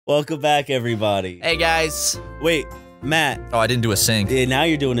Welcome back, everybody. Hey, guys. Wait, Matt. Oh, I didn't do a sync. Yeah, now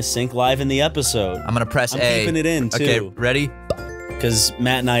you're doing a sync live in the episode. I'm gonna press I'm A. keeping it in, too. Okay, ready? Because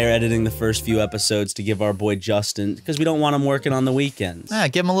Matt and I are editing the first few episodes to give our boy Justin, because we don't want him working on the weekends. Yeah,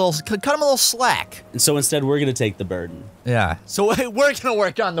 give him a little, cut him a little slack. And so instead, we're going to take the burden. Yeah. So we're gonna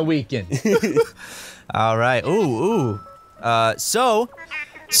work on the weekend. All right. Ooh. So,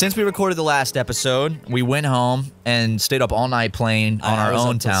 since we recorded the last episode, we went home and stayed up all night playing on our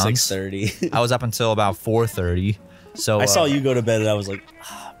own towns. 6:30. I was up until about 4:30. So I saw you go to bed and I was like,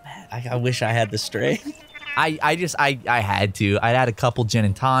 oh, man, I wish I had the strength. I had to. I had a couple gin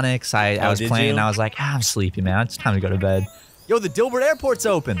and tonics. I was playing and I was like, I'm sleepy, man. It's time to go to bed. Yo, the Dilbert Airport's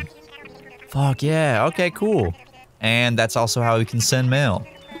open. Fuck yeah. Okay, cool. And that's also how we can send mail.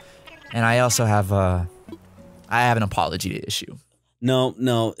 And I also have I have an apology to issue.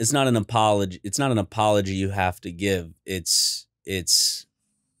 No, it's not an apology. It's not an apology you have to give. It's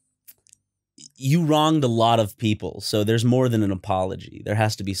you wronged a lot of people, so there's more than an apology. There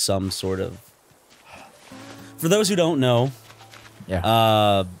has to be some sort of. For those who don't know,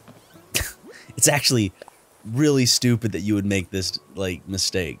 yeah, it's actually really stupid that you would make this like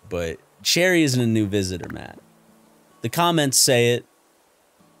mistake. But Cherry isn't a new visitor, Matt. The comments say it.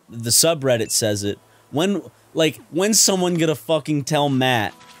 The subreddit says it. When's someone gonna fucking tell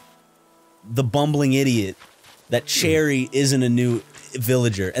Matt, the bumbling idiot, that Cherry isn't a new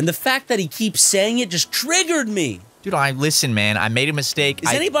villager? And the fact that he keeps saying it just triggered me. Dude, listen, man. I made a mistake. Is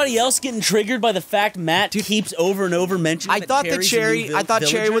anybody else getting triggered by the fact Matt keeps over and over mentioning that Cherry's I thought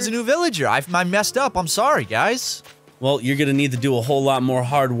Cherry was a new villager. I messed up. I'm sorry, guys. Well, you're gonna need to do a whole lot more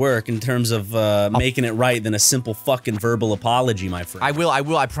hard work in terms of making it right than a simple fucking verbal apology, my friend. I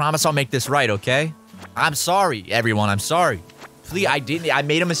will. I promise I'll make this right, okay? I'm sorry, everyone. I'm sorry. Please, I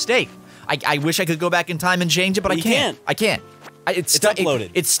made a mistake. I wish I could go back in time and change it, but I can't. I can't. It's stuck.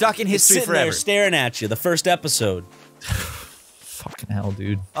 It's stuck in history it's sitting forever. There staring at you. The first episode. Fucking hell,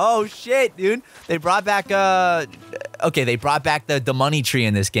 dude. Oh shit, dude. They brought back okay, they brought back the money tree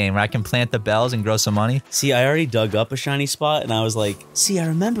in this game where I can plant the bells and grow some money. See, I already dug up a shiny spot and I was like, see, I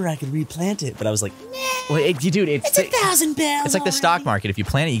remember I could replant it, but I was like, nah. Well, dude, it's 1,000 bells. It's like the stock market. If you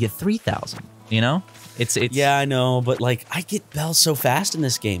plant it, you get 3,000. You know? It's yeah, I know, but like I get bells so fast in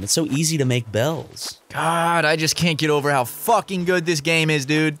this game. It's so easy to make bells. God, I just can't get over how fucking good this game is,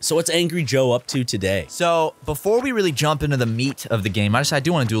 dude. So what's Angry Joe up to today? So before we really jump into the meat of the game, I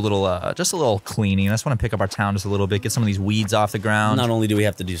do want to do a little, just a little cleaning. I just want to pick up our town just a little bit, get some of these weeds off the ground. Not only do we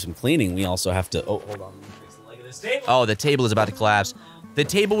have to do some cleaning, we also have to. Oh, hold on. Let me fix the leg of this table. Oh, the table is about to collapse. The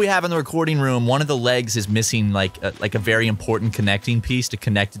table we have in the recording room, one of the legs is missing like a very important connecting piece to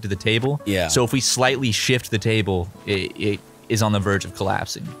connect it to the table. Yeah. So if we slightly shift the table, it is on the verge of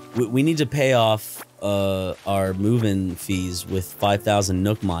collapsing. We need to pay off our move-in fees with 5,000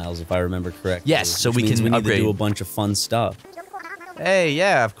 Nook miles, if I remember correctly. Yes, so we can need upgrade. to do a bunch of fun stuff. Hey,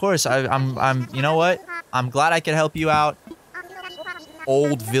 yeah, of course. I'm. You know what? I'm glad I could help you out,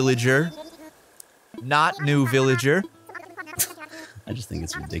 old villager, not new villager. I just think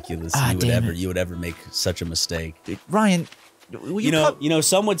it's ridiculous you would ever make such a mistake. Ryan, you know,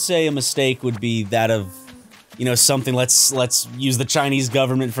 some would say a mistake would be that of, you know, something. Let's use the Chinese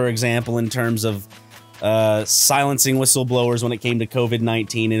government for example in terms of silencing whistleblowers when it came to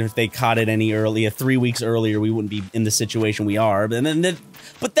COVID-19, and if they caught it any earlier, 3 weeks earlier, we wouldn't be in the situation we are. But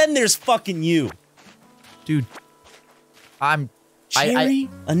then there's fucking you, dude. Cherry,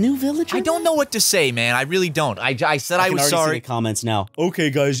 a new villager? I don't know what to say, man. I really don't. I said I was sorry. See the comments now. Okay,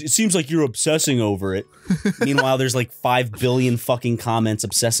 guys, it seems like you're obsessing over it. Meanwhile, there's like 5 billion fucking comments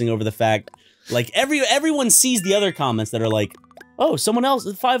obsessing over the fact. Like everyone sees the other comments that are like, oh, someone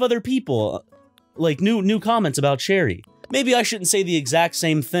else, 5 other people, like new comments about Cherry. Maybe I shouldn't say the exact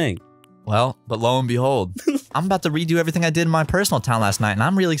same thing. Well, but lo and behold, I'm about to redo everything I did in my personal town last night, and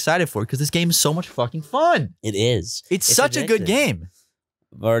I'm really excited for it because this game is so much fucking fun. It is. It's such a good game.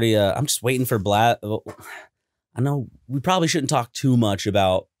 I've already, I'm just waiting for I know we probably shouldn't talk too much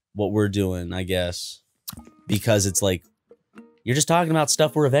about what we're doing, I guess, because it's like, you're just talking about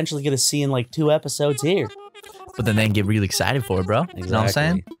stuff we're eventually going to see in like 2 episodes here. But then get really excited for it, bro. Exactly. You know what I'm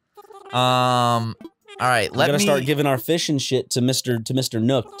saying? All right, we're gonna start giving our fishing shit to Mr.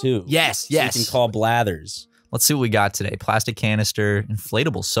 Nook too. Yes, so you can call Blathers. Let's see what we got today. Plastic canister,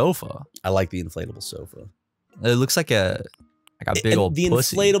 inflatable sofa. I like the inflatable sofa. It looks like a big old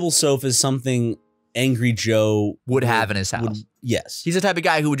pussy. The inflatable sofa is something Angry Joe would have in his house. Yes. He's the type of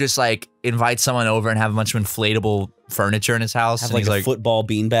guy who would just like invite someone over and have a bunch of inflatable furniture in his house. Have like a football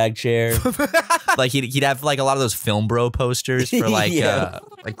beanbag chair. Like he'd have like a lot of those film bro posters for like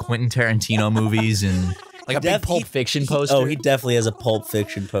like Quentin Tarantino movies, and Like a big Pulp Fiction poster? Oh, he dedefinitely has a Pulp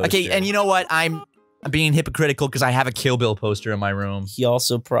Fiction poster. Okay, and you know what? I'm being hypocritical because I have a Kill Bill poster in my room. He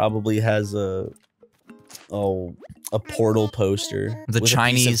also probably has a Portal poster. The with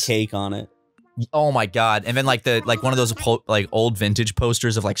Chinese a piece of cake on it. Oh my god! And then like one of those like old vintage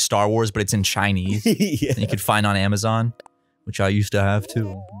posters of like Star Wars, but it's in Chinese. Yeah. And you could find on Amazon, which I used to have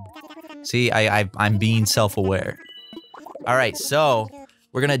too. See, I'm being self-aware. All right, so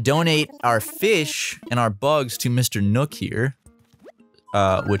we're gonna donate our fish and our bugs to Mr. Nook here,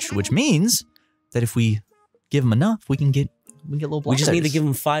 which means that if we give him enough, we can get little bladders. We just need to give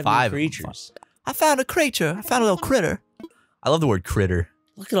him five new creatures. I found a creature. I found a little critter. I love the word critter.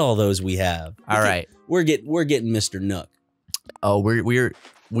 Look at all those we have. All right, we're getting Mr. Nook. Oh,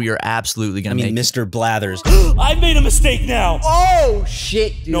 we are absolutely gonna make Mr. Blathers. I've made a mistake now. Oh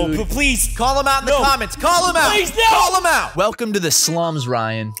shit, dude. No, please call him out in the comments. Call him out. Please, no. Call him out. Welcome to the slums,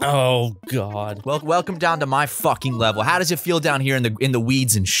 Ryan. Oh god. Welcome down to my fucking level. How does it feel down here in the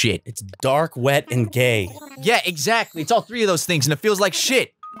weeds and shit? It's dark, wet, and gay. Yeah, exactly. It's all three of those things, and it feels like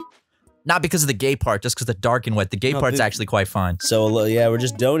shit. Not because of the gay part, just because the dark and wet. The gay part's actually quite fine. So yeah, we're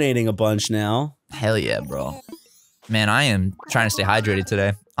just donating a bunch now. Hell yeah, bro. Man, I am trying to stay hydrated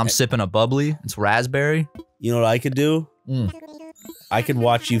today. I'm sipping a bubbly. It's raspberry. You know what I could do? I could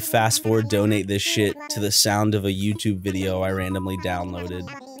watch you fast forward donate this shit to the sound of a YouTube video I randomly downloaded.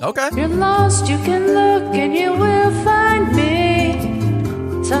 Okay. You're lost, you can look and you will find me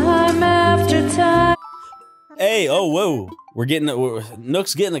time after time. Hey, oh, whoa.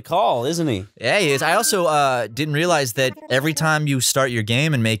 Nook's getting a call, isn't he? Yeah, he is. I also didn't realize that every time you start your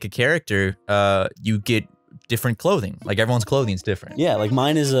game and make a character, you get different clothing. Like everyone's clothing is different. Yeah, like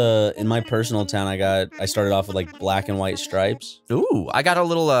mine is in my personal town. I started off with like black and white stripes. Ooh, I got a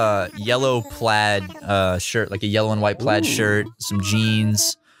little yellow plaid shirt, like a yellow and white plaid shirt, some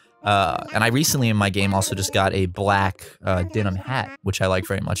jeans. And I recently in my game also just got a black denim hat, which I like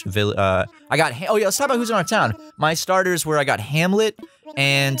very much. I got, oh yeah, let's talk about who's in our town. My starters were I got Hamlet,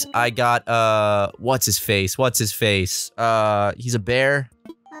 and I got, what's his face? He's a bear.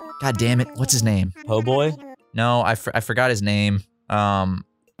 God damn it, what's his name? Po' boy? No, I forgot his name.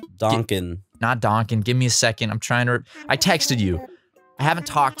 Donkin. Not Donkin, give me a second. I texted you. I haven't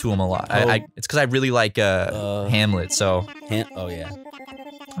talked to him a lot. It's because I really like Hamlet, so. Oh yeah.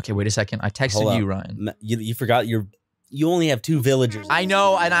 Okay, wait a second. I texted you, Ryan. You forgot you only have 2 villagers. I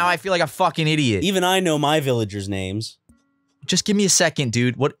know, and now I feel like a fucking idiot. Even I know my villagers' names. Just give me a second,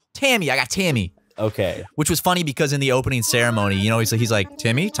 dude. What? Tammy, I got Tammy. Okay. Which was funny because in the opening ceremony, you know, he's like,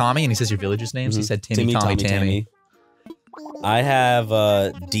 Timmy, Tommy, and he says your villagers' names. He said Timmy, Tommy, Tammy. I have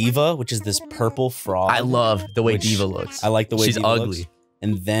Diva, which is this purple frog. I love the way Diva looks. I like the way she's Diva ugly. Looks.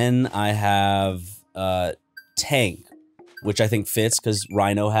 And then I have Tank, which I think fits because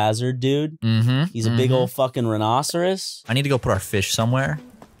Rhino Hazard, dude. He's a big old fucking rhinoceros. I need to go put our fish somewhere.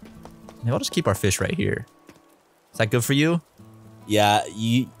 Maybe I'll just keep our fish right here. Is that good for you? Yeah,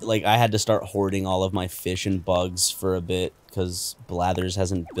 I had to start hoarding all of my fish and bugs for a bit because Blathers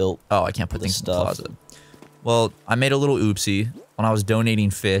hasn't built. Oh, I can't put things in the closet. Well, I made a little oopsie. When I was donating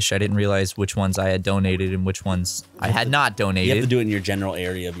fish, I didn't realize which ones I had donated and which ones I had not donated. You have to do it in your general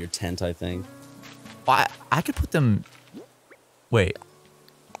area of your tent, I think. Well, I could put them. Wait.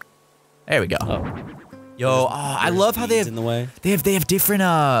 There we go. Oh. Yo, I love how they have in the way. They have different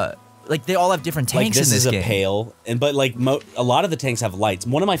like they all have different tanks in this game. This is a pail, but like a lot of the tanks have lights.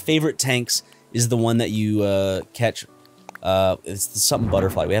 One of my favorite tanks is the one that you catch. It's something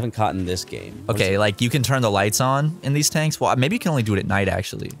butterfly. We haven't caught in this game. Okay, like you can turn the lights on in these tanks. Well, maybe you can only do it at night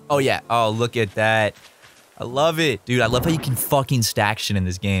actually. Oh yeah. Oh, look at that. I love it, dude. I love how you can fucking stack shit in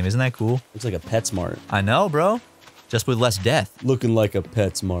this game. Isn't that cool? Looks like a PetSmart. I know, bro. Just with less death. Looking like a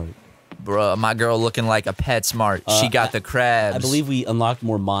PetSmart. Bruh, my girl looking like a PetSmart. She got the crabs. I believe we unlocked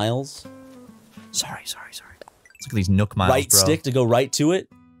more miles. Sorry. Let's look at these Nook miles, right bro. stick to go right to it.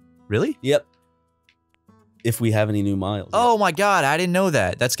 Really? Yep. If we have any new miles. Oh my god, I didn't know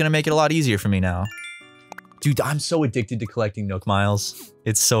that. That's gonna make it a lot easier for me now. Dude, I'm so addicted to collecting Nook miles.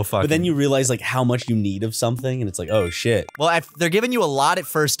 It's so fucking. But then you realize like how much you need of something, and it's like, oh shit. Well, they're giving you a lot at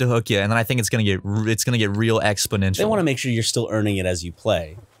first to hook you, and then I think it's gonna get real exponential. They want to make sure you're still earning it as you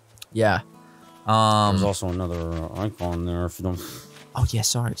play. Yeah. There's also another icon there for them. Oh yeah,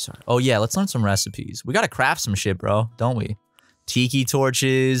 sorry. Oh yeah, let's learn some recipes. We gotta craft some shit, bro, don't we? Tiki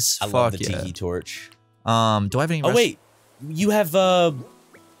torches. I love the tiki torch. Do I have any? Oh wait, you have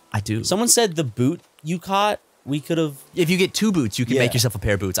I do. Someone said the boot you caught. We could have. If you get 2 boots, you can make yourself a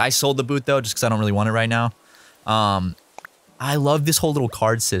pair of boots. I sold the boot though, just because I don't really want it right now. I love this whole little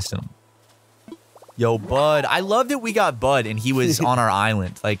card system. Yo, Bud. I love that we got Bud and he was on our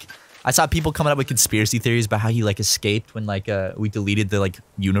island. Like, I saw people coming up with conspiracy theories about how he like escaped when like we deleted the like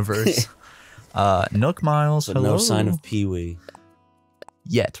universe. Nook Miles, But hello. no sign of Pee-wee.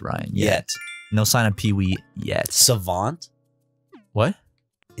 Yet, Ryan. Yet. No sign of Pee-wee yet. Savant? What?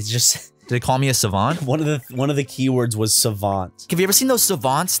 It's just Did they call me a savant? one of the keywords was savant. Have you ever seen those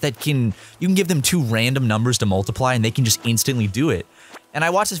savants that you can give them 2 random numbers to multiply and they can just instantly do it? And I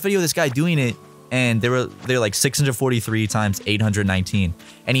watched this video of this guy doing it, and they're like 643 times 819,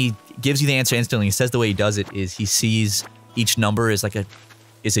 and he gives you the answer instantly. He says the way he does it is he sees each number is like a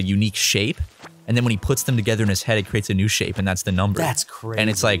unique shape, and then when he puts them together in his head, it creates a new shape, and that's the number. That's crazy. And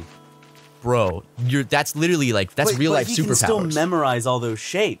it's like, bro, that's literally like real life superpowers. He can still memorize all those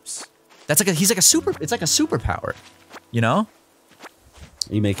shapes. It's like a superpower, you know?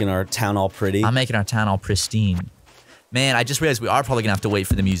 Are you making our town all pretty? I'm making our town all pristine. Man, I just realized we are probably gonna have to wait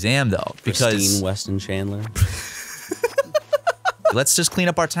for the museum though, because Pristine Weston Chandler. let's just clean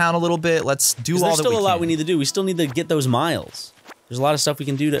up our town a little bit. Let's do all that we can. There's still a lot we need to do. We still need to get those miles. There's a lot of stuff we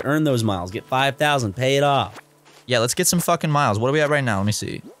can do to earn those miles. Get 5,000, pay it off. Yeah, let's get some fucking miles. What are we at right now? Let me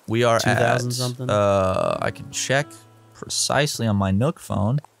see. We are 2,000 something. I can check precisely on my Nook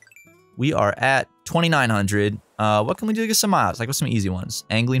phone. We are at 2,900. What can we do to get some miles? Like, what's some easy ones?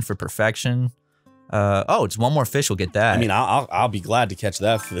 Angling for perfection. Oh, it's one more fish. We'll get that. I mean, I'll be glad to catch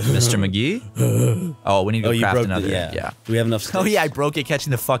that fish. Mr. McGee. Oh, we need to go craft another. Yeah. Do we have enough sticks? Oh yeah, I broke it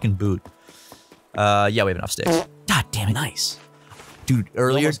catching the fucking boot. Yeah, we have enough sticks. God damn it. Nice. Dude,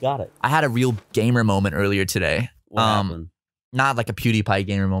 earlier, almost got it. I had a real gamer moment earlier today. What happened? Not like a PewDiePie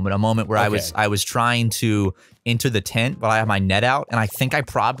gamer moment, a moment where I was trying to enter the tent, but I had my net out, and I think I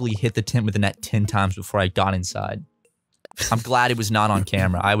probably hit the tent with the net 10 times before I got inside. I'm glad it was not on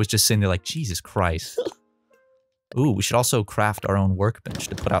camera. I was just sitting there like, Jesus Christ. Ooh, we should also craft our own workbench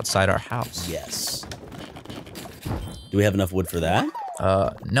to put outside our house. Yes. Do we have enough wood for that?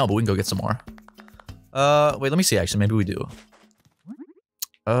 No, but we can go get some more. Wait, let me see, actually. Maybe we do.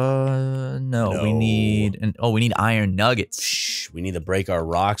 No. We need we need iron nuggets. Shh, we need to break our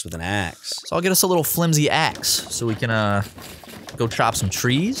rocks with an axe. So I'll get us a little flimsy axe so we can go chop some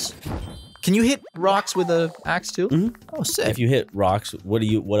trees. Can you hit rocks with an axe too? Mm-hmm. Oh, sick. If you hit rocks, what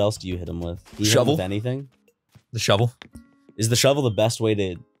else do you hit them with? Do you hit Shovel? them with anything? The shovel? Is the shovel the best way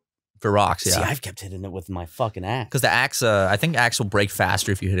to For rocks, yeah. See, I've kept hitting it with my fucking axe. Because the axe, I think axe will break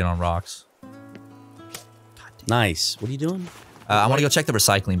faster if you hit it on rocks. Nice. What are you doing? I want to go check the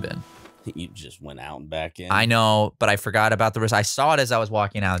recycling bin. You just went out and back in. I know, but I forgot about the I saw it as I was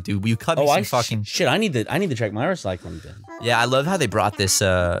walking out, dude. You cut me some fucking shit. I need to check my recycling bin. Yeah, I love how they brought this.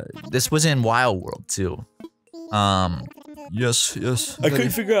 This was in Wild World too. Yes. I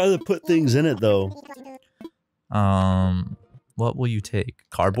couldn't figure out how to put things in it though. What will you take?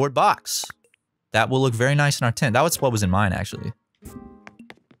 Cardboard box. That will look very nice in our tent. That was what was in mine actually.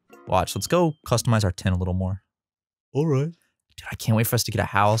 Watch. Let's go customize our tent a little more. All right. Dude, I can't wait for us to get a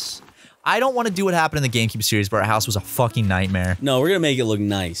house. I don't want to do what happened in the GameCube series where our house was a fucking nightmare. No, we're gonna make it look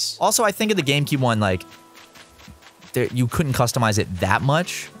nice. Also, I think in the GameCube one, like, you couldn't customize it that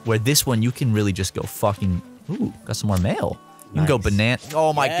much. Where this one, you can really just go fucking. Ooh, got some more mail. You can go banana.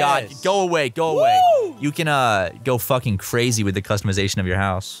 Oh my god, go away, go away. You can go fucking crazy with the customization of your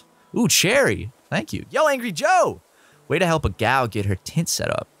house. Ooh, cherry. Thank you. Yo, Angry Joe. Way to help a gal get her tent set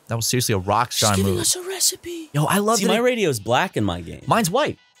up. That was seriously a rock star move. Giving us a recipe. Yo, I love. See, my radio's black in my game. Mine's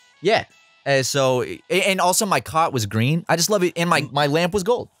white. Yeah. And also my cot was green. I just love it. And my lamp was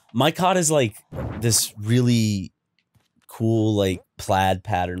gold. My cot is like this really cool like plaid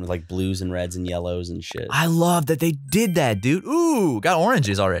pattern with like blues and reds and yellows and shit. I love that they did that, dude. Ooh, got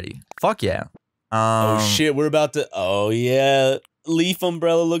oranges already. Fuck yeah. Oh shit, we're about to. Oh yeah, leaf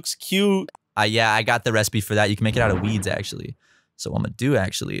umbrella looks cute. Yeah, I got the recipe for that. You can make it out of weeds actually. So what I'm gonna do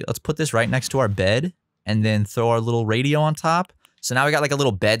actually, let's put this right next to our bed and then throw our little radio on top. So now we got like a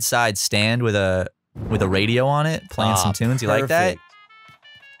little bedside stand with a radio on it, playing some tunes. You like that?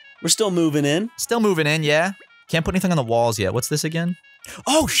 We're still moving in. Still moving in, yeah. Can't put anything on the walls yet. What's this again?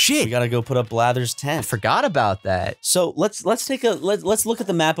 Oh shit! We gotta go put up Blather's tent. I forgot about that. So let's look at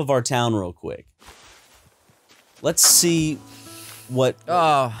the map of our town real quick. Let's see what.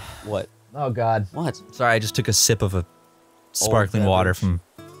 What? Oh god. What? Sorry, I just took a sip of a sparkling water from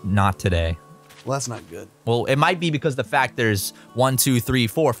not today. Well, that's not good. Well, it might be because the fact there's 1, 2, 3,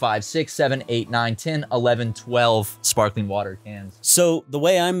 4, 5, 6, 7, 8, 9, 10, 11, 12 sparkling water cans. So the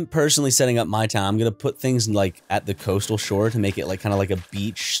way I'm personally setting up my town, I'm gonna put things like at the coastal shore to make it like kind of like a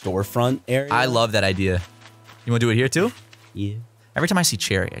beach storefront area. I love that idea. You want to do it here too? Yeah. Every time I see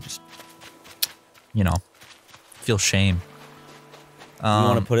Cherry, I just, you know, feel shame. You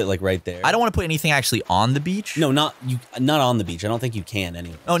want to put it like right there? I don't want to put anything actually on the beach. No, not on the beach. I don't think you can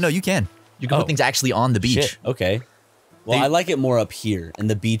anyway. Oh no, you can. You can put things actually on the beach. Shit. Okay. Well, I like it more up here, and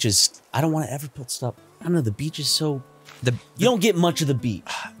the beach is. I don't want to ever put stuff. I don't know. The beach is so. You don't get much of the beach.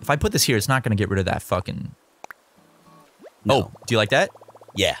 If I put this here, it's not going to get rid of that fucking. No. Oh, do you like that?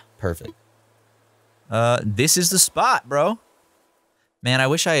 Yeah, perfect. This is the spot, bro. Man, I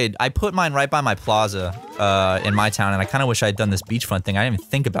wish I put mine right by my plaza in my town, and I kind of wish I had done this beachfront thing. I didn't even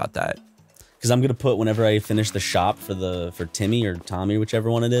think about that. Because I'm gonna put whenever I finish the shop for Timmy or Tommy or whichever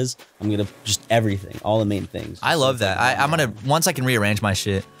one it is, I'm gonna just everything, all the main things. I love that. I'm gonna once I can rearrange my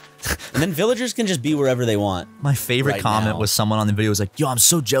shit. And then villagers can just be wherever they want. My favorite comment was someone on the video was like, "Yo, I'm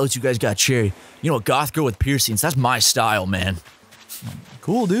so jealous you guys got Cherry. You know, a goth girl with piercings. That's my style, man."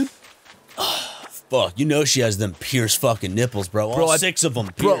 Cool, dude. Fuck, you know she has them pierced fucking nipples, bro. All 6 of them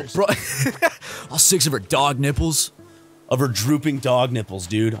pierced. Bro. All 6 of her dog nipples. Of her drooping dog nipples,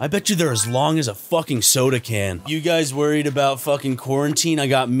 dude. I bet you they're as long as a fucking soda can. You guys worried about fucking quarantine? I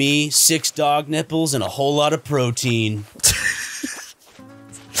got me, 6 dog nipples, and a whole lot of protein.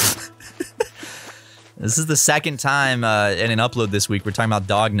 This is the second time in an upload this week we're talking about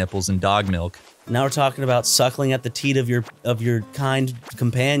dog nipples and dog milk. Now we're talking about suckling at the teat of your kind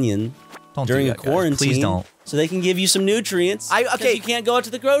companion during a quarantine. Please don't. So they can give you some nutrients. Okay, you can't go out to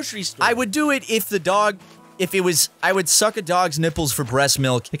the grocery store. I would do it if the dog. If it was, I would suck a dog's nipples for breast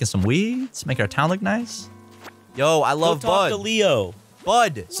milk. Taking some weeds, make our town look nice. Yo, I love Go Bud. talk to Leo.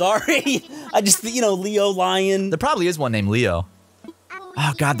 Bud. Sorry. I just, Leo Lion. There probably is one named Leo.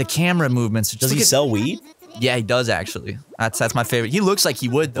 Oh, God, the camera movements. Does he sell weed? Yeah, he does, actually. That's my favorite. He looks like he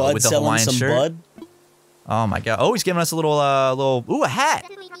would, though, Bud with the selling Hawaiian some shirt. Bud? Oh, my God. Oh, he's giving us a little, ooh, a hat.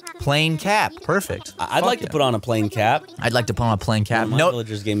 Plain cap. Perfect. I'd like to put on a plain cap. I'd like to put on a plain cap. My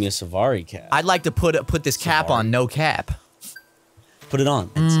villagers gave me a Savari cap. I'd like to put this cap on, no cap. Put it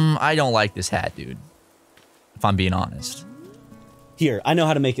on. I don't like this hat, dude. If I'm being honest. Here, I know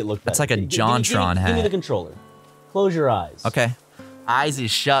how to make it look better. That's like a JonTron hat. Give me the controller. Close your eyes. Okay. Eyes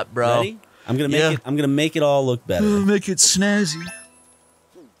is shut, bro. Ready? I'm gonna make it all look better. Make it snazzy.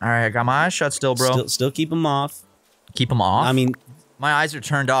 All right, I got my eyes shut still, bro. Still keep them off. Keep them off? I mean, my eyes are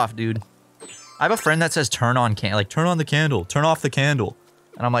turned off, dude. I have a friend that says turn on turn on the candle, turn off the candle.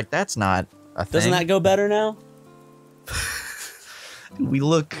 And I'm like, that's not a thing. Doesn't that go better now? We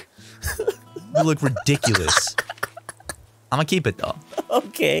look ridiculous. I'm gonna keep it though.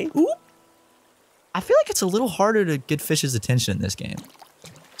 Okay. Ooh. I feel like it's a little harder to get fish's attention in this game.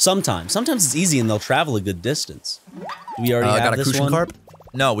 Sometimes it's easy and they'll travel a good distance. Do we already have got a this crucian one? carp?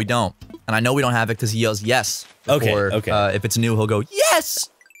 No, we don't. And I know we don't have it because he yells yes. Before, Okay. If it's new, he'll go yes.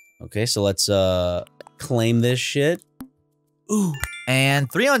 Okay, so let's claim this shit. Ooh. And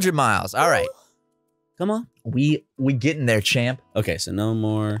 300 miles. All right. Come on. We getting there, champ. Okay, so no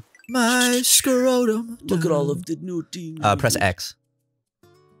more. My scrotum. Look at all of the nudity. Press X.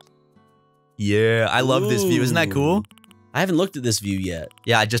 Yeah, I love this view. Isn't that cool? I haven't looked at this view yet.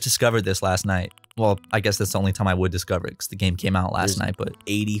 Yeah, I just discovered this last night. Well, I guess that's the only time I would discover it because the game came out last night, but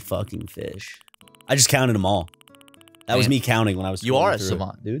 80 fucking fish. I just counted them all. That was me counting when I was. You are a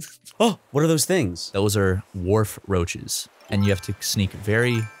savant, dude. Oh, what are those things? Those are wharf roaches, and you have to sneak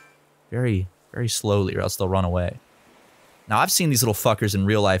very, very, very slowly, or else they'll run away. Now, I've seen these little fuckers in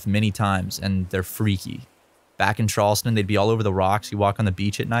real life many times, and they're freaky. Back in Charleston, they'd be all over the rocks. You walk on the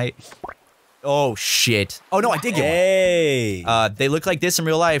beach at night. Oh, shit. Oh, no, I did get one. They look like this in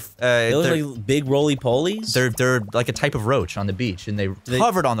real life. They look like big roly-polies? They're like a type of roach on the beach, and they're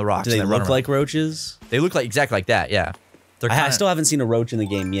covered on the rocks. Do they look like roaches? They look like exactly like that, yeah. I still haven't seen a roach in the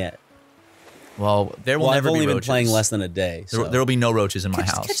game yet. Well, there will never be roaches. I've only been playing less than a day. So. There will be no roaches in my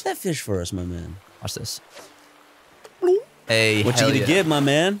house. Catch that fish for us, my man. Watch this. Hey, what you gonna give, my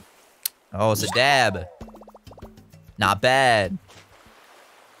man? Oh, it's a dab. Not bad.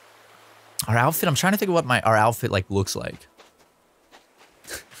 Our outfit, I'm trying to think of what our outfit looks like.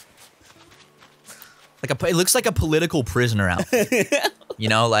 It looks like a political prisoner outfit. You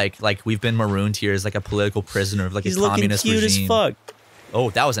know, like we've been marooned here as like a political prisoner of like a communist regime. He's looking cute as fuck. Oh,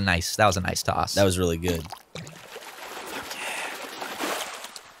 that was a nice toss. That was really good.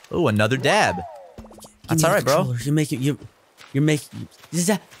 Oh, another dab. That's all right, bro. You're making. Is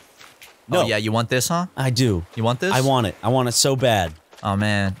that? No. Oh, yeah, you want this, huh? I do. You want this? I want it. I want it so bad. Oh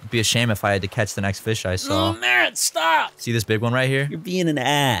man, it'd be a shame if I had to catch the next fish I saw. Oh man, stop! See this big one right here? You're being an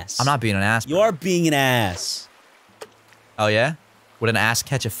ass. I'm not being an ass. You are being an ass. Oh yeah? Would an ass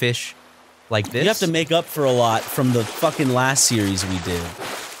catch a fish like this? You have to make up for a lot from the fucking last series we did.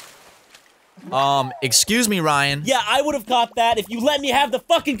 Excuse me, Ryan. Yeah, I would have caught that if you let me have the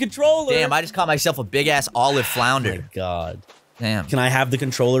fucking controller. Damn, I just caught myself a big ass olive flounder. Oh my God. Damn. Can I have the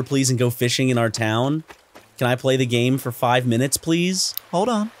controller, please, and go fishing in our town? Can I play the game for 5 minutes, please? Hold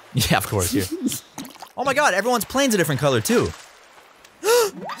on. Yeah, of course. Here. Oh my God! Everyone's plane's a different color too.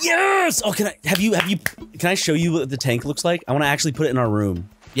 Yes! Oh, can I show you what the tank looks like? I want to actually put it in our room.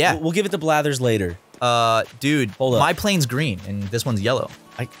 Yeah. We'll give it to Blathers later. Dude, hold up. My plane's green and this one's yellow.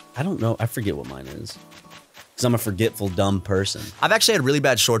 I don't know. I forget what mine is. Because I'm a forgetful, dumb person. I've actually had really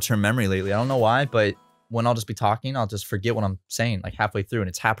bad short-term memory lately. I don't know why, but when I'll just be talking, I'll just forget what I'm saying like halfway through, and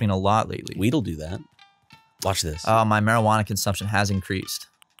it's happening a lot lately. Weed'll do that. Watch this. My marijuana consumption has increased.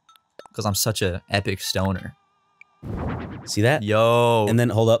 Because I'm such a epic stoner. See that? Yo. And then,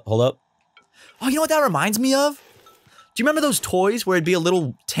 hold up. Oh, you know what that reminds me of? Do you remember those toys where it'd be a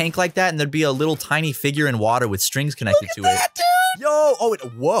little tank like that and there'd be a little tiny figure in water with strings connected to it? Dude! Yo! Oh,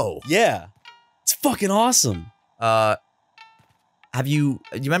 whoa. Yeah. It's fucking awesome. You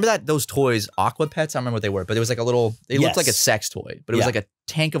remember those toys, Aqua Pets? I don't remember what they were, but it was like a little, they looked like a sex toy, but it was like a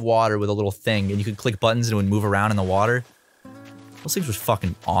tank of water with a little thing and you could click buttons and it would move around in the water. Those things were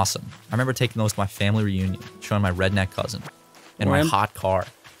fucking awesome. I remember taking those to my family reunion, showing my redneck cousin in my hot car.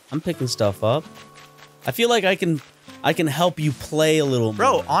 I'm picking stuff up. I feel like I can help you play a little more.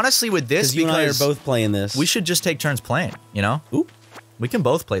 Bro, honestly with this, because you and I are both playing this. We should just take turns playing, you know? Ooh. We can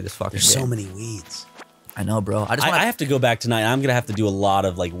both play this fucking There's game. so many weeds. I know, bro. I have to go back tonight. I'm gonna have to do a lot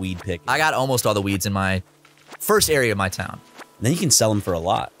of like weed picking. I got almost all the weeds in my first area of my town. Then you can sell them for a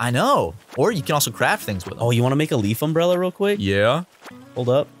lot. I know. Or you can also craft things with them. Oh, you want to make a leaf umbrella real quick? Yeah. Hold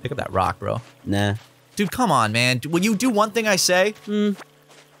up. Pick up that rock, bro. Nah. Dude, come on, man. Will you do one thing I say?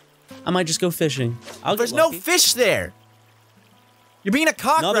 I might just go fishing. There's no fish there. You're being a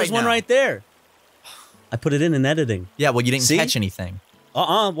cock right now. No, there's one right there. I put it in editing. Yeah, well, you didn't catch anything.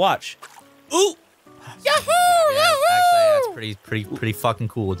 Watch. Ooh. Yahoo! Actually, that's pretty fucking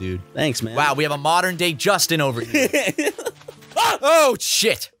cool, dude. Thanks, man. Wow, we have a modern day Justin over here. Oh,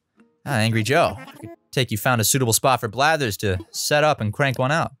 shit. Angry Joe. You found a suitable spot for Blathers to set up and crank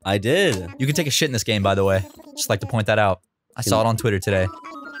one out. I did. You can take a shit in this game, by the way. Just like to point that out. I saw it on Twitter today.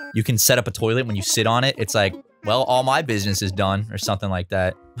 You can set up a toilet when you sit on it. It's like, well, all my business is done, or something like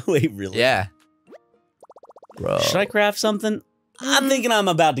that. Wait, really? Yeah. Bro. Should I craft something? I'm thinking I'm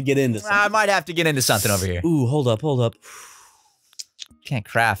about to get into something. I might have to get into something over here. Ooh, hold up. Can't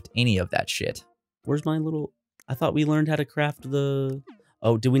craft any of that shit. Where's my little... I thought we learned how to craft the...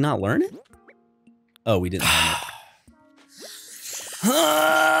 Oh, did we not learn it? Oh, we didn't learn it.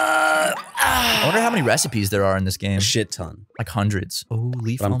 I wonder how many recipes there are in this game. A shit ton. Like hundreds. Oh,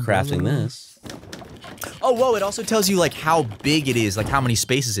 leaf but I'm crafting this. Oh, whoa, it also tells you like how big it is, like how many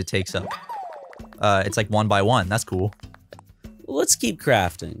spaces it takes up. It's like 1 by 1. That's cool. Well, let's keep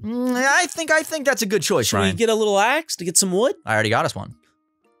crafting. I think that's a good choice, Should Ryan. we get a little axe to get some wood? I already got us one.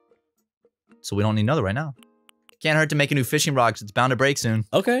 So we don't need another right now. Can't hurt to make a new fishing rod because it's bound to break soon.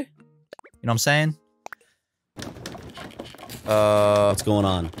 Okay. You know what I'm saying? What's going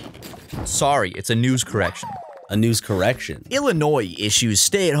on? Sorry, it's a news correction. A news correction? Illinois issues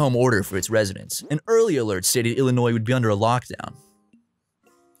stay-at-home order for its residents. An early alert stated Illinois would be under a lockdown.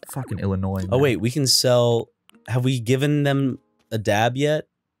 Fucking Illinois, man. Oh wait, we can sell... Have we given them a dab yet?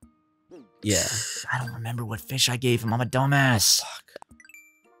 Yeah. I don't remember what fish I gave him. I'm a dumbass. Fuck.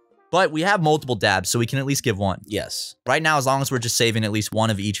 But we have multiple dabs, so we can at least give one. Yes. Right now, as long as we're just saving at least one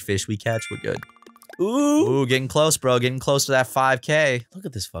of each fish we catch, we're good. Ooh. Ooh, getting close, bro. Getting close to that 5K. Look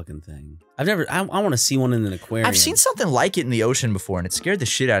at this fucking thing. I want to see one in an aquarium. I've seen something like it in the ocean before, and it scared the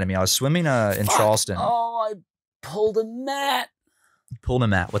shit out of me. I was swimming in Charleston. Oh, I pulled a mat. Pulled a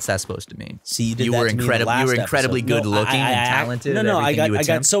mat. What's that supposed to mean? See, you did you that were to me in the last incredibly episode. good looking and talented. No, I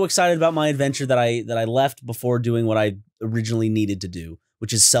got so excited about my adventure that I left before doing what I originally needed to do,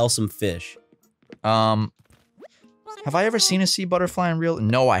 which is sell some fish. Have I ever seen a sea butterfly in real?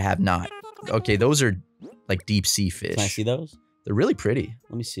 No, I have not. Okay, those are like deep sea fish. Can I see those? They're really pretty.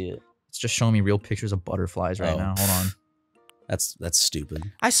 Let me see it. It's just showing me real pictures of butterflies right now. Hold on. That's stupid.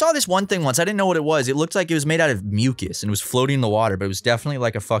 I saw this one thing once. I didn't know what it was. It looked like it was made out of mucus and it was floating in the water, but it was definitely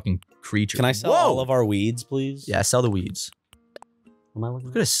like a fucking creature. Can I sell all of our weeds, please? Yeah, sell the weeds. What am I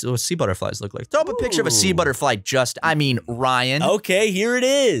looking Look at what sea butterflies look like. Throw up a picture of a sea butterfly. Ryan. Okay, here it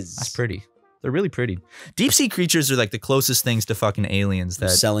is. That's pretty. They're really pretty. Deep sea creatures are like the closest things to fucking aliens that...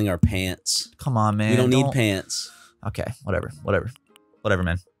 We're selling our pants. Come on, man. We don't need pants. Okay, whatever,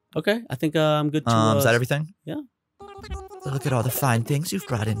 man. Okay, I think I'm good to... Is that everything? Yeah. Look at all the fine things you've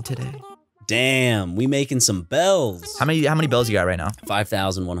brought in today. Damn, we making some bells. How many bells you got right now?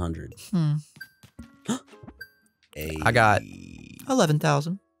 5,100. I got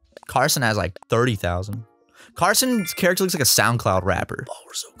 11,000. Carson has like 30,000. Carson's character looks like a SoundCloud rapper. Oh,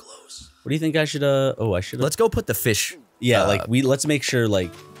 we're so close. What do you think I should, I should... Let's go put the fish Yeah, like let's make sure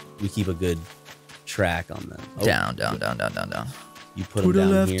like we keep a good track on them. Oh, down. You put them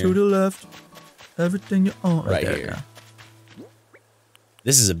down here. To the left. Everything you own. Right here.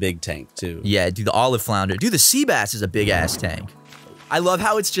 This is a big tank too. Yeah, dude, the olive flounder. Dude, the sea bass is a big ass tank. I love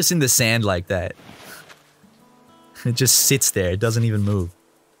how it's just in the sand like that. It just sits there. It doesn't even move.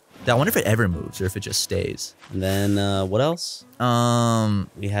 I wonder if it ever moves or if it just stays. And then what else?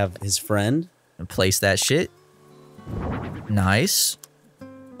 We have his friend. And place that shit. Nice.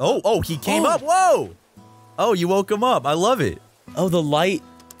 Oh, he came up. Whoa. Oh, you woke him up. I love it. Oh, the light.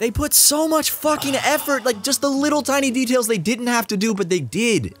 They put so much fucking effort, like just the little tiny details they didn't have to do, but they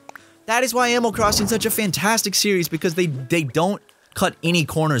did. That is why Animal Crossing is such a fantastic series, because they don't cut any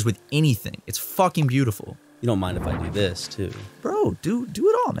corners with anything. It's fucking beautiful. You don't mind if I do this too. Bro, do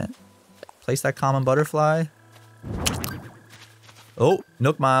it all, man. Place that common butterfly. Oh,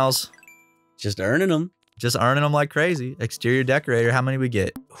 Nook Miles. Just earning them. Just earning them like crazy. Exterior decorator, how many we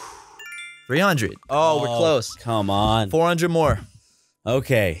get? 300. Oh, we're close. Come on. 400 more.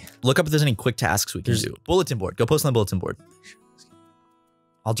 Okay. Look up if there's any quick tasks we can do. Bulletin board. Go post on the bulletin board.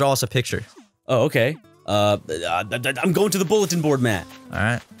 I'll draw us a picture. Oh, okay. I'm going to the bulletin board, Matt. All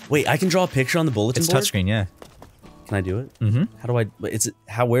right. Wait, I can draw a picture on the bulletin board? It's touchscreen, yeah. Can I do it? Mm-hmm. How do I?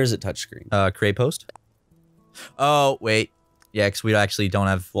 Where is it touchscrreen? Create post. Oh, wait. Yeah, because we actually don't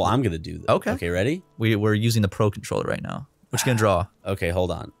have... Well, I'm going to do that. Okay. Okay, ready? We're using the Pro Controller right now. What you going to draw? Okay,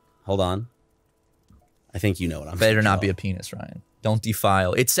 hold on. Hold on. I think you know what I'm Better not be a penis, Ryan. Don't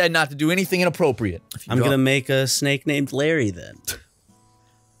defile. It said not to do anything inappropriate. I'm going to make a snake named Larry then.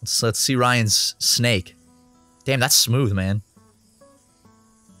 Let's see Ryan's snake. Damn, that's smooth, man.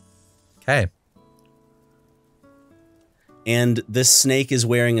 Okay. And this snake is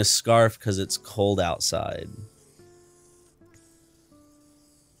wearing a scarf because it's cold outside.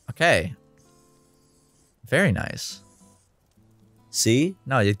 Okay. Very nice. See?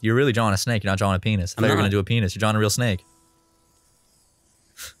 No, you're really drawing a snake. You're not drawing a penis. I thought you were going to do a penis. You're drawing a real snake.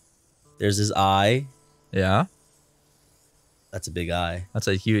 There's his eye. Yeah. That's a big eye. That's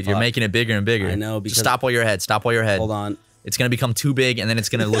a huge... You're making it bigger and bigger. I know, because... Just stop while you're ahead. Stop while you're ahead. Hold on. It's going to become too big, and then it's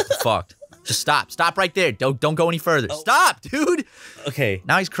going to look fucked. Just stop. Stop right there. Don't go any further. Oh. Stop, dude! Okay.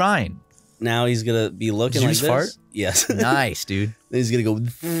 Now he's crying. Now he's going to be looking like this. Fart? Yes. Nice, dude. Then he's going to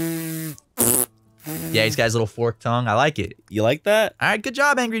go... Yeah, he's got his little forked tongue. I like it. You like that? All right, good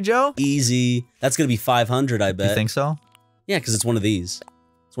job, Angry Joe. Easy. That's going to be 500, I bet. You think so? Yeah, because it's one of these.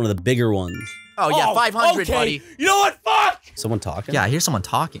 It's one of the bigger ones. Oh, yeah, 500, okay. buddy. You know what? Fuck! Someone talking? Yeah, I hear someone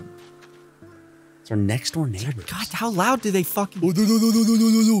talking. It's our next door neighbors. God, how loud do they fucking...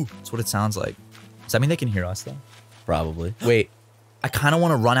 That's what it sounds like. Does that mean they can hear us, though? Probably. Wait, I kind of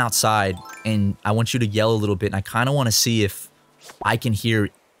want to run outside, and I want you to yell a little bit, and I kind of want to see if I can hear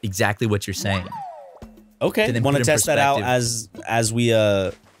exactly what you're saying. Okay. Want to test that out as we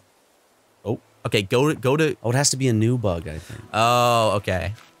Oh. Okay, go to. Oh, it has to be a new bug, I think. Oh,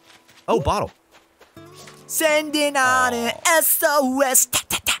 okay. Oh, bottle. Sending on an SOS.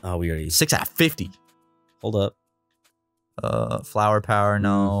 Oh, we already 6 out of 50. Hold up. Flower power,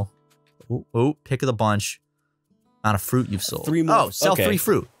 no. Ooh, pick of the bunch. Amount of fruit you've sold. 3 more. Oh, sell 3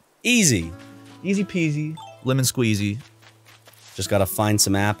 fruit. Easy. Easy peasy. Lemon squeezy. Just gotta find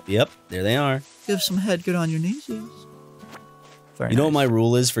some app. Yep, there they are. Give some head good on your knees. You know what my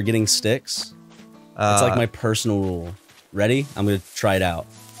rule is for getting sticks? It's like my personal rule. Ready? I'm gonna try it out.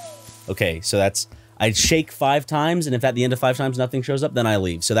 Okay, so that's... I shake 5 times, and if at the end of 5 times nothing shows up, then I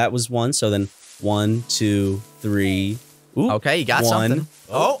leave. So that was 1, so then 1, 2, 3... Ooh, okay, you got something.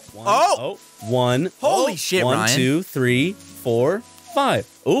 Oh! 1. Holy shit, 1, Ryan. 2, 3, 4,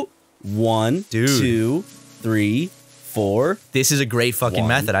 5. Oh! 1, dude. 2, 3, 4. This is a great fucking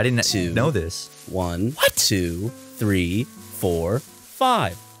method. I didn't know this. 1, 2, 3, 4,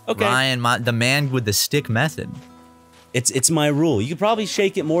 5. Okay. Ryan, the man with the stick method. It's my rule. You could probably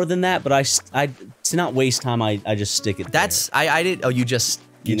shake it more than that, but I to not waste time, I just stick it. That's there. I did. Oh, you just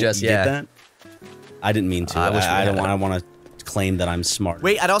did that. I didn't mean to. I don't want to claim that I'm smart.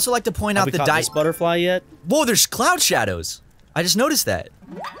 Wait, I'd also like to point out the this butterfly yet? Whoa, there's cloud shadows. I just noticed that.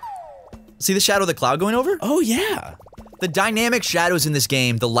 See the shadow of the cloud going over? Oh yeah. The dynamic shadows in this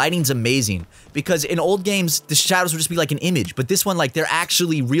game, the lighting's amazing. Because in old games, the shadows would just be like an image. But this one, like, they're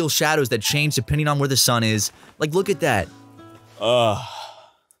actually real shadows that change depending on where the sun is. Like, look at that. Oh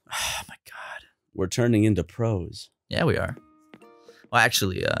my god. We're turning into pros. Yeah, we are. Well,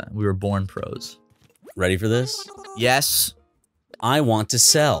 actually, we were born pros. Ready for this? Yes. I want to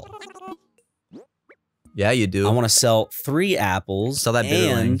sell. Yeah, you do. I want to sell 3 apples. Sell that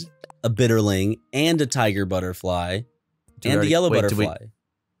bitterling. And a bitterling and a tiger butterfly. And a yellow butterfly.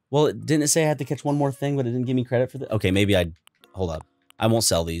 Well, didn't it say I had to catch one more thing, but it didn't give me credit for that? Okay, maybe I... Hold up. I won't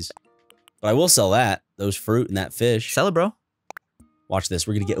sell these. But I will sell that. Those fruit and that fish. Sell it, bro. Watch this.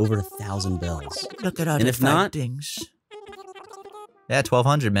 We're going to get over 1,000 bells. Look at all and if not... things. Yeah,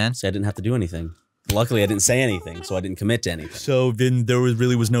 1,200, man. See, I didn't have to do anything. Luckily, I didn't say anything, so I didn't commit to anything. So then there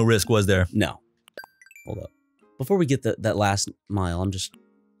really was no risk, was there? No. Hold up. Before we get that last mile, I'm just...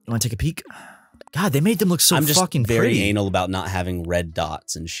 You want to take a peek? God, they made them look so I'm just fucking very pretty. anal about not having red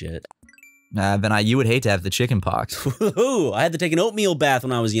dots and shit. Then you would hate to have the chicken pox. I had to take an oatmeal bath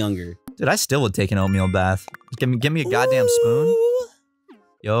when I was younger. Dude, I still would take an oatmeal bath. Give me a goddamn spoon.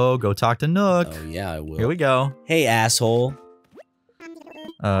 Yo, go talk to Nook. Oh, yeah, I will. Here we go. Hey, asshole.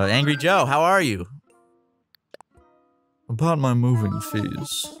 Angry Joe, how are you? About my moving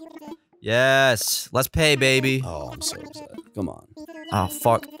fees. Yes, let's pay, baby. Oh, I'm so upset. Come on. Oh,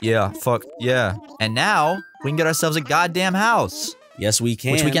 fuck yeah. And now, we can get ourselves a goddamn house. Yes, we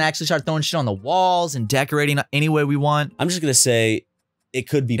can. Which we can actually start throwing shit on the walls and decorating any way we want. I'm just going to say, it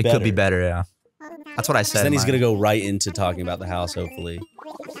could be better. It could be better, yeah. That's what I said. Then he's going to go right into talking about the house, hopefully.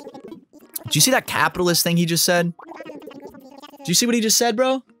 Did you see that capitalist thing he just said? Did you see what he just said,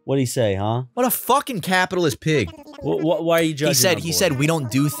 bro? What'd he say, huh? What a fucking capitalist pig. Why are you judging? He said we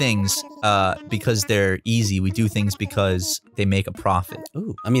don't do things because they're easy. We do things because they make a profit.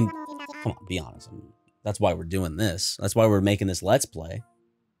 Ooh, I mean, come on, be honest. I mean, that's why we're doing this. That's why we're making this Let's Play.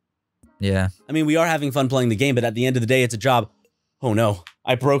 Yeah. I mean, we are having fun playing the game, but at the end of the day, it's a job. Oh no,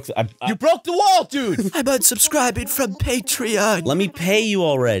 I broke. You broke the wall, dude. I'm unsubscribing from Patreon. Let me pay you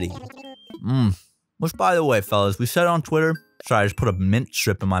already. Which, by the way, fellas, we said it on Twitter. Sorry, I just put a mint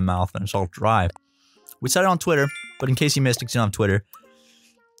strip in my mouth and it's all dry. We said it on Twitter, but in case you missed it, 'cause you don't have Twitter.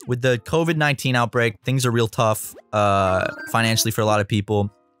 With the COVID-19 outbreak, things are real tough financially for a lot of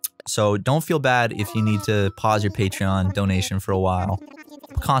people. So don't feel bad if you need to pause your Patreon donation for a while.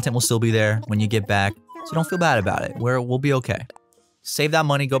 Content will still be there when you get back, so don't feel bad about it. We'll be okay. Save that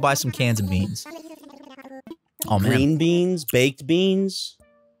money, go buy some cans of beans. Oh man. Green beans, baked beans,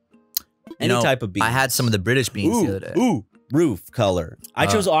 any type of beans. I had some of the British beans the other day. Ooh, roof color. I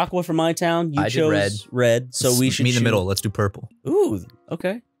chose aqua for my town. You chose red. So we should meet in the middle. Let's do purple. Ooh,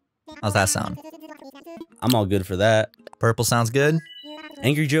 okay. How's that sound? I'm all good for that. Purple sounds good.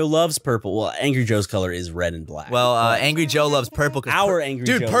 Angry Joe loves purple. Well, Angry Joe's color is red and black. Well, Angry Joe loves purple. Our Angry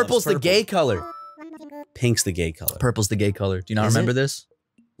Joe purple's loves the gay color. Pink's the gay color. Purple's the gay color. Do you not remember this?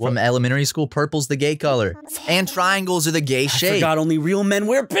 From elementary school, purple's the gay color. And triangles are the gay shade. I forgot only real men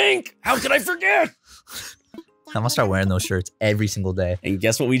wear pink. How could I forget? I'm gonna start wearing those shirts every single day. And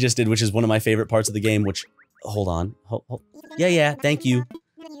guess what we just did, which is one of my favorite parts of the game, which, hold on. Yeah, thank you.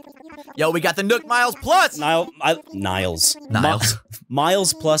 Yo, we got the Nook Miles Plus! Niles.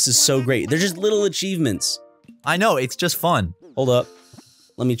 Miles Plus is so great. They're just little achievements. I know, it's just fun. Hold up.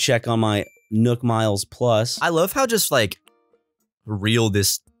 Let me check on my Nook Miles Plus. I love how just, like, real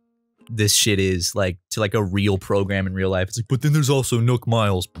this shit is, like, to, like, a real program in real life. It's like, but then there's also Nook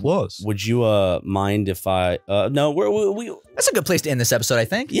Miles Plus. Would you, mind if I, no, we That's a good place to end this episode, I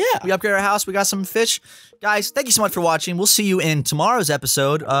think. Yeah. We upgraded our house, we got some fish. Guys, thank you so much for watching. We'll see you in tomorrow's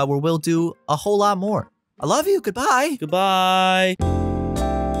episode, where we'll do a whole lot more. I love you, goodbye. Goodbye.